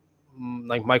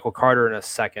Michael Carter in a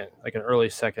second, like an early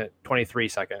second, 23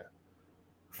 second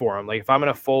for him. Like if I'm in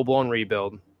a full blown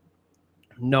rebuild,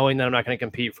 knowing that I'm not going to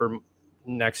compete for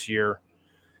next year,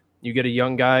 you get a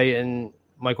young guy in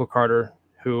Michael Carter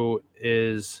who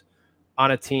is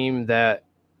on a team that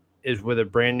is with a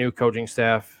brand new coaching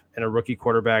staff and a rookie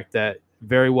quarterback that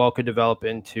very well could develop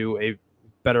into a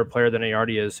better player than he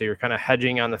already is. So you're kind of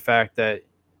hedging on the fact that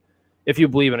if you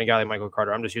believe in a guy like Michael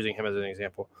Carter, I'm just using him as an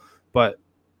example, but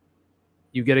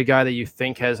you get a guy that you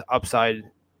think has upside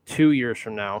 2 years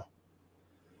from now,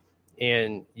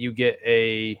 and you get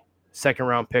a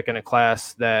second-round pick in a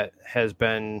class that has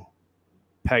been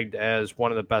pegged as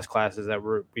one of the best classes that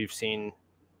we've seen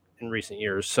in recent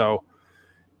years. So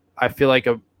I feel like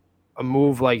a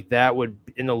move like that would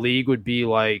in the league would be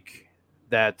like,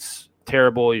 that's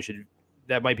terrible.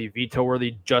 That might be veto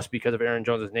worthy just because of Aaron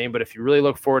Jones' name. But if you really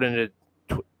look forward into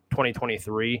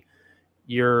 2023,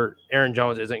 your Aaron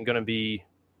Jones isn't going to be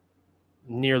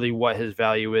nearly what his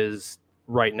value is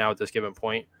right now at this given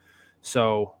point.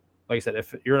 So, like I said,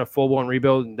 if you're in a full-blown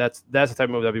rebuild, that's the type of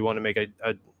move that we want to make a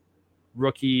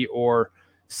rookie or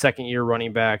second-year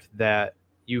running back that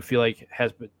you feel like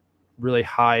has really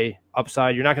high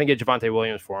upside. You're not going to get Javonte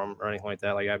Williams for him or anything like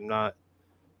that. Like, I'm not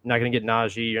going to get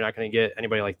Najee. You're not going to get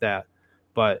anybody like that.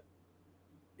 But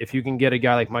if you can get a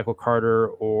guy like Michael Carter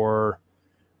or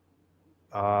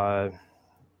trying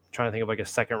to think of like a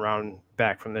second round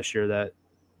back from this year that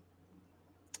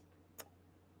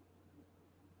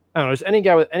I don't know, just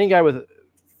any guy with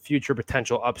future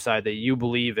potential upside that you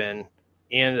believe in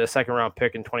and a second round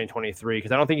pick in 2023,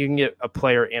 because I don't think you can get a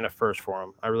player and a first for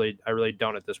him. I really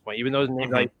don't at this point. Even though his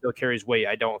name value still carries weight,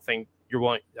 I don't think you're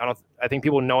willing. I think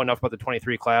people know enough about the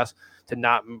 23 class to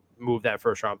not move that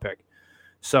first round pick.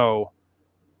 So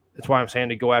that's why I'm saying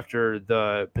to go after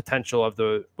the potential of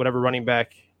the whatever running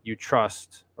back you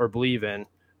trust or believe in,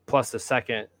 plus the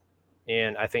second,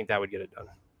 and I think that would get it done.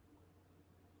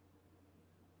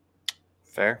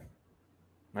 Fair.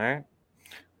 All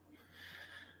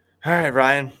right,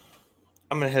 Ryan.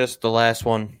 I'm gonna hit us with the last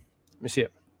one. Let me see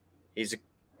it.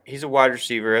 He's a wide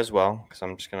receiver as well, because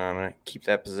I'm gonna keep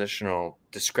that positional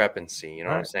discrepancy. You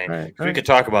know what I'm saying? Right. We could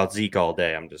talk about Zeke all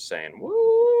day. I'm just saying. Woo.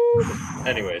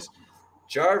 Anyways,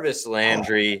 Jarvis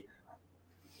Landry,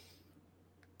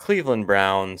 Cleveland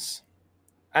Browns.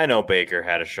 I know Baker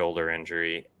had a shoulder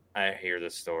injury. I hear the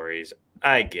stories.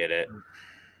 I get it.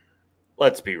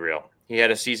 Let's be real. He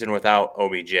had a season without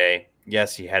OBJ.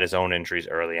 Yes, he had his own injuries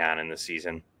early on in the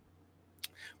season,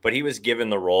 but he was given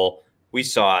the role. We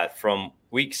saw it from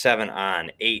week 7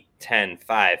 on, 8, 10,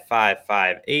 5, 5,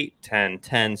 5, 8, 10,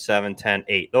 10, 7, 10,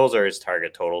 8. Those are his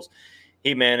target totals.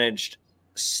 He managed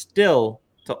still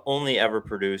to only ever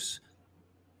produce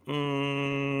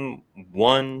 1,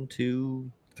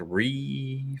 2,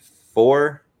 3,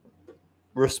 4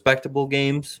 respectable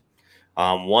games.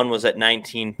 One was at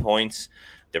 19 points.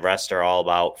 The rest are all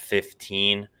about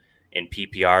 15 in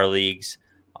PPR leagues.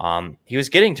 He was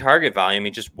getting target volume.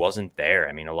 He just wasn't there.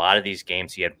 I mean, a lot of these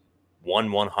games, he had one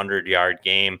 100-yard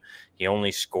game. He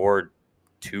only scored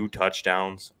 2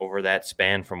 touchdowns over that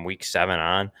span from week 7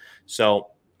 on.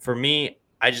 So for me,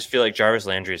 I just feel like Jarvis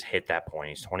Landry has hit that point.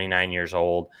 He's 29 years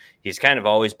old. He's kind of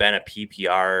always been a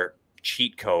PPR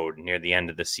cheat code near the end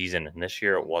of the season, and this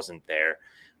year it wasn't there.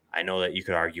 I know that you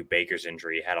could argue Baker's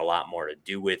injury had a lot more to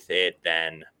do with it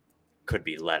than could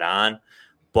be let on,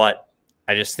 but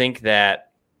I just think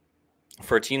that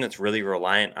for a team that's really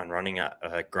reliant on running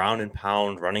a ground and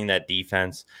pound, running that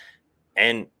defense,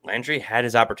 and Landry had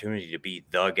his opportunity to be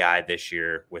the guy this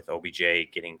year with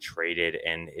OBJ getting traded,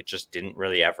 and it just didn't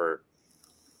really ever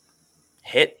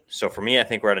hit. So for me, I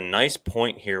think we're at a nice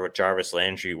point here with Jarvis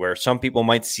Landry where some people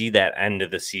might see that end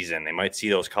of the season. They might see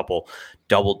those couple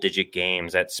double-digit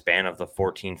games, that span of the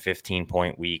 14,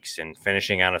 15-point weeks and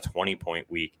finishing on a 20-point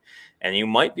week. And you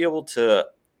might be able to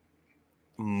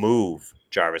move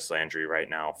Jarvis Landry right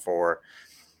now for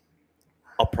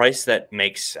a price that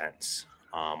makes sense.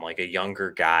 Like a younger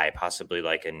guy, possibly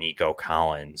like a Nico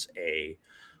Collins,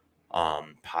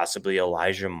 possibly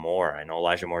Elijah Moore. I know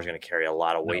Elijah Moore is going to carry a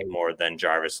lot of weight more than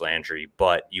Jarvis Landry,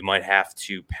 but you might have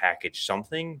to package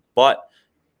something. But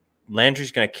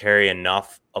Landry's going to carry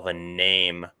enough of a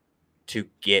name to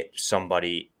get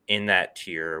somebody in that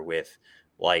tier with,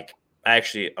 like,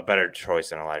 actually a better choice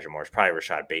than Elijah Moore is probably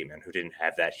Rashad Bateman, who didn't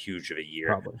have that huge of a year.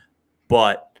 Probably.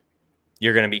 But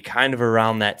you're going to be kind of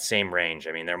around that same range.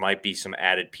 I mean, there might be some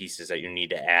added pieces that you need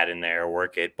to add in there,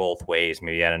 work it both ways,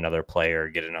 maybe add another player,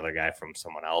 get another guy from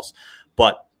someone else.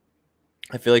 But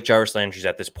I feel like Jarvis Landry's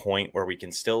at this point where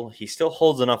he still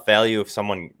holds enough value if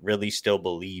someone really still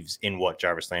believes in what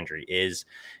Jarvis Landry is.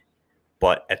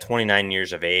 But at 29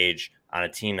 years of age, on a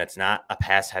team that's not a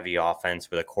pass-heavy offense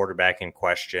with a quarterback in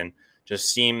question,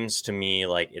 just seems to me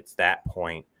like it's that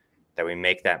point that we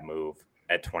make that move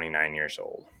at 29 years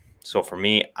old. So for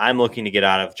me, I'm looking to get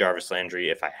out of Jarvis Landry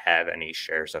if I have any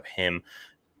shares of him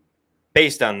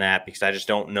based on that, because I just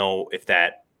don't know if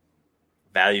that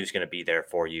value is going to be there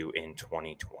for you in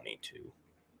 2022.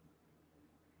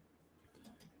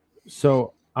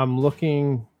 So I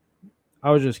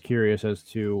was just curious as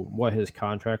to what his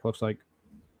contract looks like.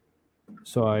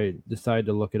 So I decided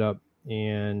to look it up,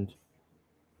 and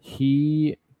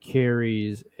he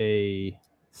carries a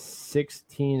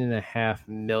 $16.5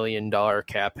 million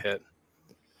cap hit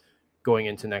going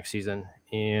into next season.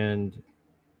 And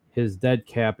his dead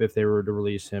cap, if they were to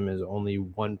release him, is only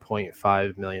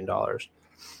 $1.5 million.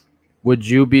 Would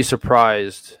you be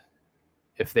surprised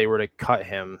if they were to cut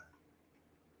him,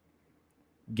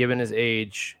 given his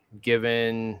age,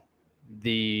 given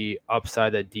the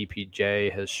upside that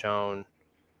DPJ has shown,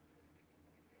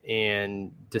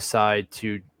 and decide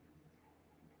to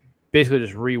basically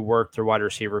just rework their wide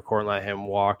receiver core and let him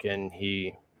walk, and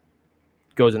he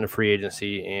goes into free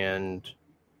agency and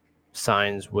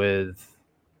signs with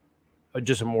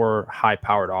just a more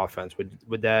high-powered offense?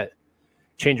 Would that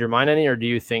change your mind any, or do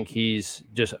you think he's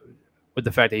just, with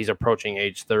the fact that he's approaching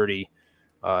age 30,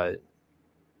 do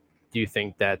you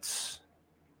think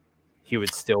he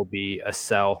would still be a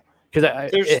sell?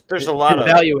 Because there's a lot his of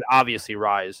value would obviously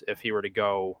rise if he were to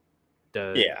go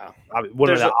to one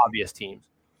of the obvious teams.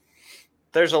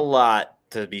 There's a lot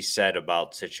to be said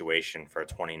about situation for a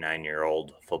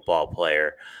 29-year-old football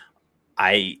player.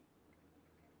 I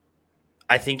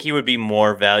think he would be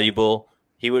more valuable.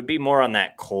 He would be more on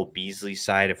that Cole Beasley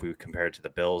side if we would compare it to the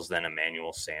Bills than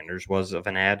Emmanuel Sanders was of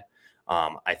an ad.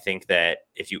 I think that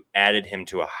if you added him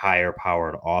to a higher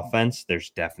powered offense, there's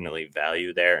definitely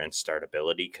value there and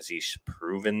startability because he's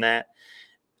proven that.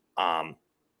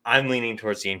 I'm leaning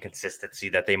towards the inconsistency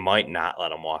that they might not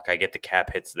let him walk. I get the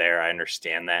cap hits there. I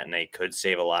understand that, and they could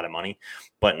save a lot of money.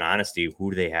 But in honesty, who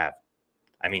do they have?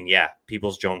 I mean, yeah,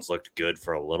 Peoples-Jones looked good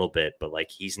for a little bit, but like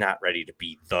he's not ready to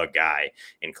be the guy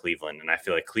in Cleveland. And I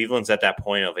feel like Cleveland's at that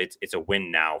point of it's a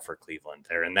win now for Cleveland.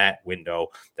 They're in that window.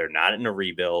 They're not in a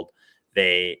rebuild.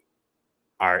 They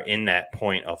are in that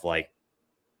point of like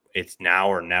it's now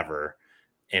or never,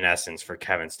 in essence, for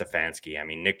Kevin Stefanski. I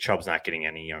mean, Nick Chubb's not getting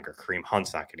any younger. Kareem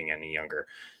Hunt's not getting any younger.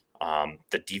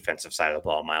 The defensive side of the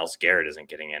ball, Myles Garrett isn't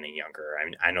getting any younger. I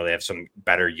mean, I know they have some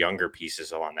better younger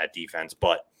pieces on that defense,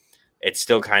 but it's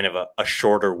still kind of a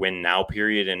shorter win now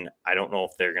period. And I don't know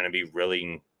if they're going to be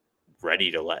really ready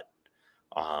to let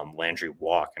Landry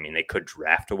walk. I mean, they could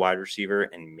draft a wide receiver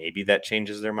and maybe that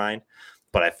changes their mind,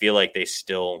 but I feel like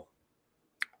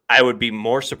I would be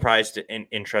more surprised and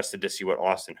interested to see what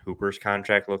Austin Hooper's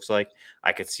contract looks like.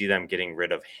 I could see them getting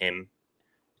rid of him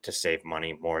to save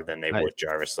money more than they would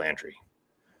Jarvis Landry.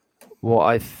 Well,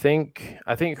 I think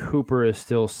Hooper is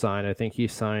still signed. I think he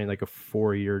signed like a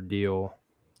 4-year deal.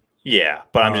 Yeah,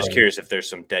 but I'm just curious if there's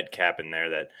some dead cap in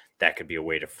there that could be a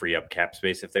way to free up cap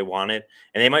space if they wanted.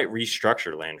 And they might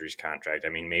restructure Landry's contract. I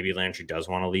mean, maybe Landry does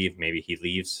want to leave. Maybe he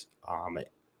leaves.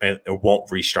 It won't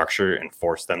restructure and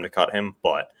force them to cut him,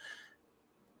 but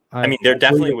I mean, there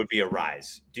definitely would be a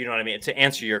rise. Do you know what I mean? To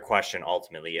answer your question,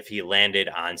 ultimately, if he landed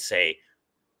on, say,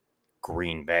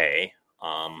 Green Bay,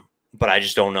 but I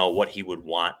just don't know what he would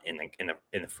want in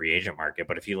the free agent market.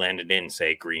 But if he landed in,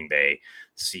 say, Green Bay,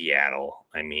 Seattle,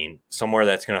 I mean, somewhere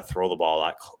that's going to throw the ball a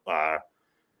lot.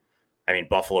 I mean,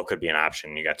 Buffalo could be an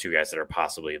option. You got two guys that are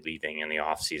possibly leaving in the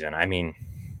offseason. I mean,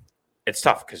 it's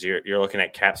tough because you're looking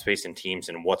at cap space and teams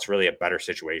and what's really a better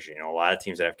situation. You know, a lot of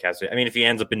teams that have cap space. I mean, if he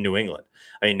ends up in New England,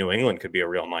 New England could be a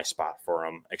real nice spot for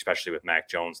him, especially with Mac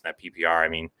Jones and that PPR. I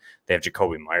mean, they have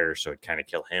Jacoby Myers, so it kind of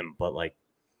kill him. But like,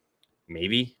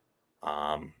 maybe,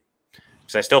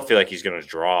 because I still feel like he's going to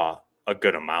draw a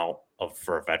good amount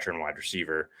for a veteran wide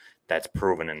receiver that's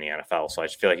proven in the NFL. So I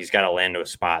just feel like he's got to land to a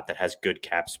spot that has good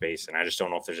cap space, and I just don't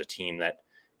know if there's a team that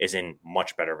is in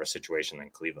much better of a situation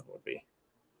than Cleveland would be.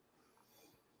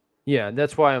 Yeah,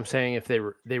 that's why I'm saying if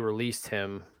they released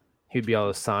him, he'd be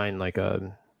able to sign like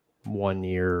a 1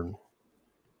 year,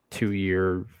 2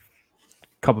 year,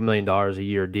 couple $1 million a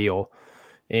year deal.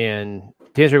 And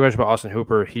to answer your question about Austin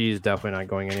Hooper, he's definitely not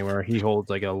going anywhere. He holds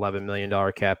like an $11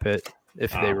 million cap hit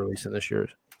if they release him this year.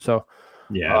 So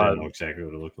yeah, I don't know exactly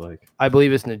what it looked like. I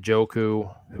believe it's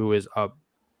Njoku who is up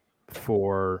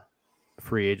for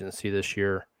free agency this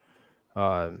year.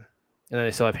 And then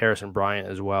they still have Harrison Bryant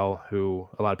as well, who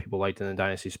a lot of people liked in the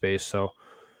dynasty space. So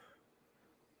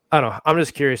I don't know. I'm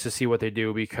just curious to see what they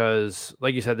do because,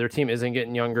 like you said, their team isn't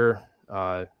getting younger.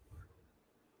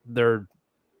 They're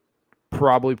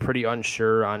probably pretty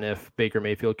unsure on if Baker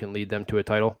Mayfield can lead them to a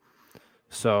title.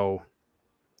 So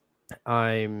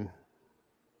I'm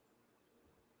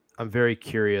very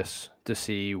curious to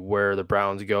see where the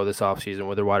Browns go this offseason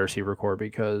with their wide receiver core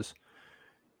because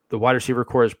the wide receiver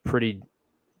core is pretty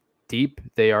deep.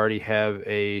 They already have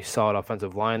a solid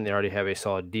offensive line. They already have a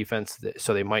solid defense.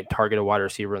 So they might target a wide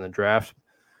receiver in the draft,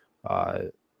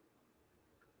 a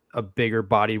bigger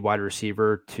bodied wide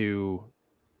receiver to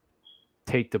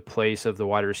take the place of the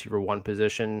wide receiver one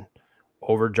position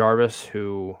over Jarvis,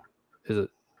 who is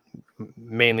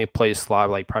mainly plays slot,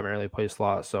 like primarily plays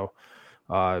slot. So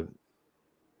I'm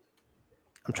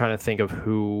trying to think of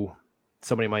who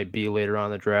somebody might be later on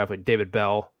in the draft, like David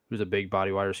Bell, who's a big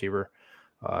body wide receiver.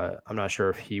 I'm not sure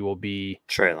if he will be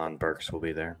Treylon Burks will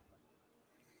be there.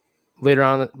 later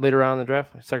on in the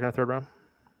draft, second or third round.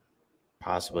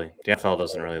 Possibly. The NFL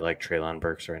doesn't really like Treylon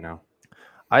Burks right now.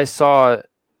 I saw.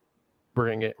 We're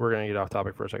gonna get off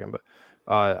topic for a second, but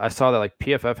I saw that like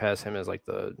PFF has him as like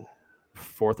the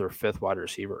 4th or 5th wide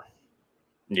receiver.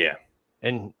 Yeah,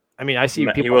 and I mean I see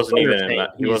people.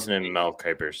 He wasn't in Mel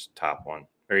Kiper's top one,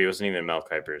 or he wasn't even in Mel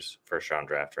Kiper's first round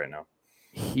draft right now.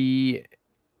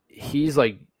 He's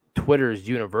like Twitter's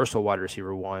universal wide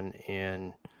receiver one,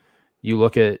 and you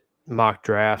look at mock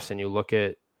drafts and you look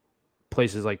at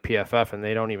places like PFF, and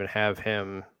they don't even have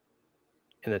him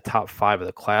in the top 5 of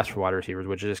the class for wide receivers,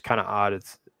 which is kind of odd.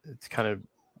 It's kind of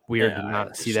weird to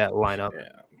not see that lineup.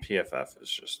 Yeah, PFF is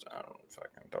just, I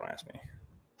don't ask me.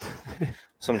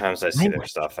 Sometimes I see their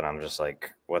stuff and I'm just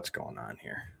like, what's going on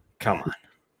here? Come on.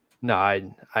 No, I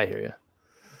hear you.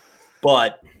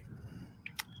 But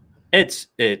it's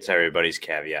everybody's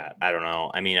caveat. I don't know.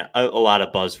 I mean, a lot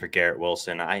of buzz for Garrett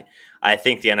Wilson. I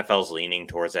think the NFL is leaning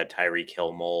towards that Tyreek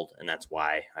Hill mold, and that's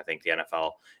why I think the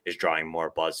NFL is drawing more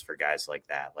buzz for guys like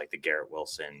that, like the Garrett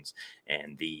Wilsons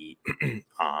and the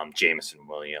Jameson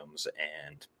Williams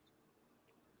and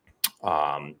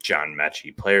John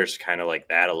Mechie, players kind of like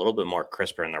that, a little bit more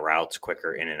crisper in the routes,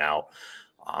 quicker in and out.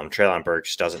 Treylon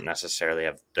Burks doesn't necessarily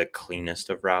have the cleanest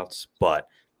of routes, but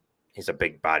he's a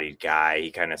big-bodied guy.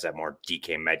 He kind of has that more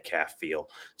DK Metcalf feel.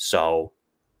 So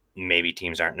maybe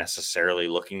teams aren't necessarily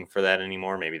looking for that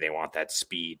anymore. Maybe they want that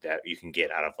speed that you can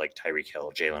get out of like Tyreek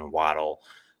Hill, Jalen Waddle,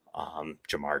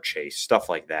 Jamar Chase, stuff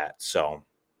like that. So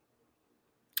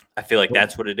I feel like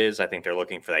that's what it is. I think they're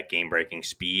looking for that game-breaking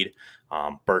speed.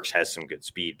 Burks has some good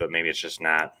speed, but maybe it's just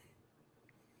not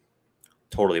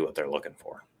totally what they're looking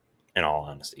for, in all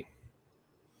honesty.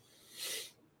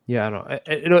 Yeah, I don't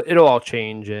know. It'll all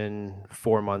change in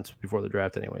 4 months before the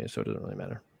draft anyway, so it doesn't really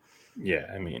matter. Yeah,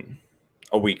 I mean,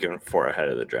 a week and 4 ahead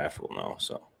of the draft, we'll know.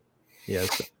 So, yeah,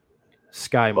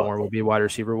 Sky Moore will be wide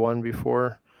receiver 1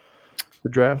 before the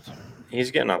draft. He's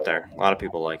getting up there. A lot of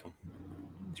people like him.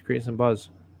 He's creating some buzz.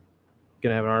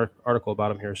 Gonna have an article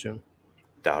about him here soon.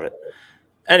 Doubt it.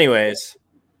 Anyways,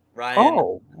 Ryan.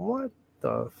 Oh, what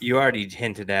the? You already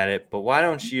hinted at it, but why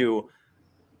don't you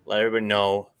let everybody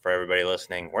know, for everybody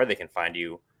listening, where they can find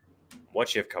you,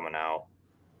 what you have coming out.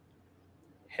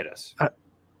 Hit us. I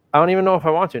don't even know if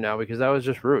I want to now because that was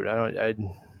just rude. That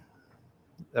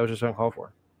was just uncalled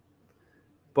for.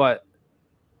 But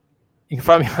you can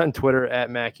find me on Twitter at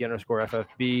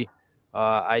Mackie_FFB.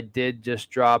 I did just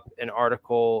drop an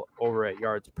article over at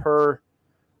Yards Per.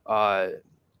 I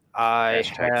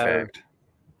have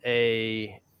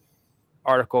a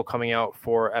article coming out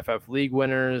for FF League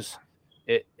winners.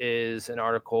 It is an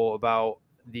article about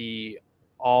the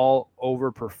all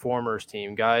overperformers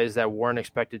team, guys that weren't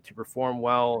expected to perform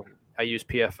well. I use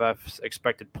PFF's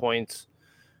expected points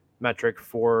metric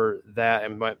for that,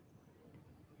 and went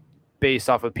based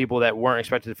off of people that weren't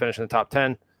expected to finish in the top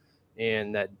 10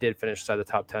 and that did finish inside the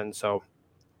top 10. So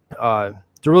it's a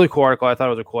really cool article. I thought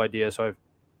it was a cool idea, so I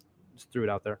just threw it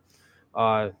out there.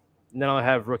 And then I'll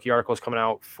have rookie articles coming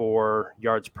out for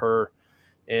Yards Per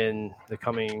in the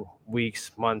coming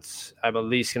weeks, months. I'm at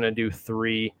least going to do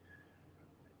 3.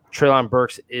 Treylon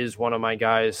Burks is one of my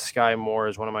guys. Sky Moore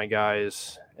is one of my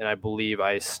guys. And I believe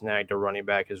I snagged a running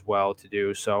back as well to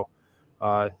do. So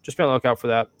just be on the lookout for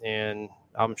that. And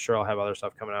I'm sure I'll have other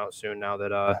stuff coming out soon now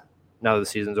that the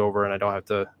season's over and I don't have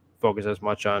to focus as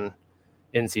much on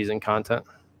in-season content.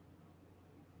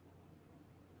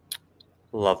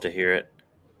 Love to hear it.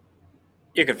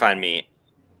 You can find me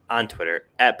on Twitter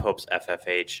at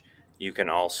PopesFFH. You can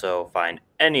also find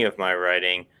any of my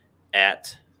writing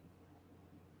at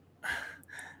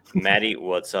Maddie,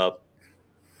 what's up?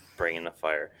 Bringing the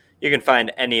fire. You can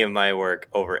find any of my work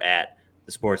over at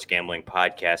the Sports Gambling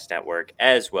Podcast Network,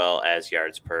 as well as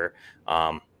Yards Per.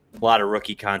 A lot of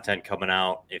rookie content coming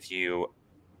out. If you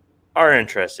are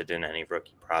interested in any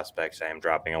rookie prospects, I am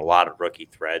dropping a lot of rookie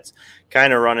threads,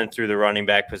 kind of running through the running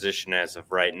back position as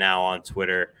of right now on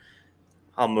Twitter.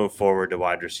 I'll move forward to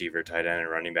wide receiver, tight end, and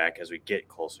running back as we get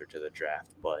closer to the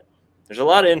draft. But there's a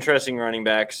lot of interesting running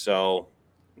backs, so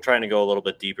I'm trying to go a little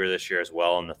bit deeper this year as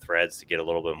well in the threads to get a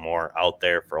little bit more out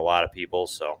there for a lot of people.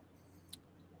 So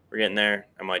we're getting there.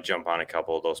 I might jump on a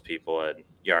couple of those people at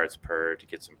Yards Per to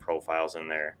get some profiles in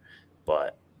there,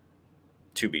 but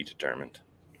to be determined.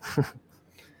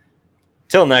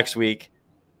 Till next week,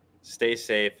 stay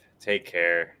safe, take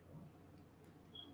care.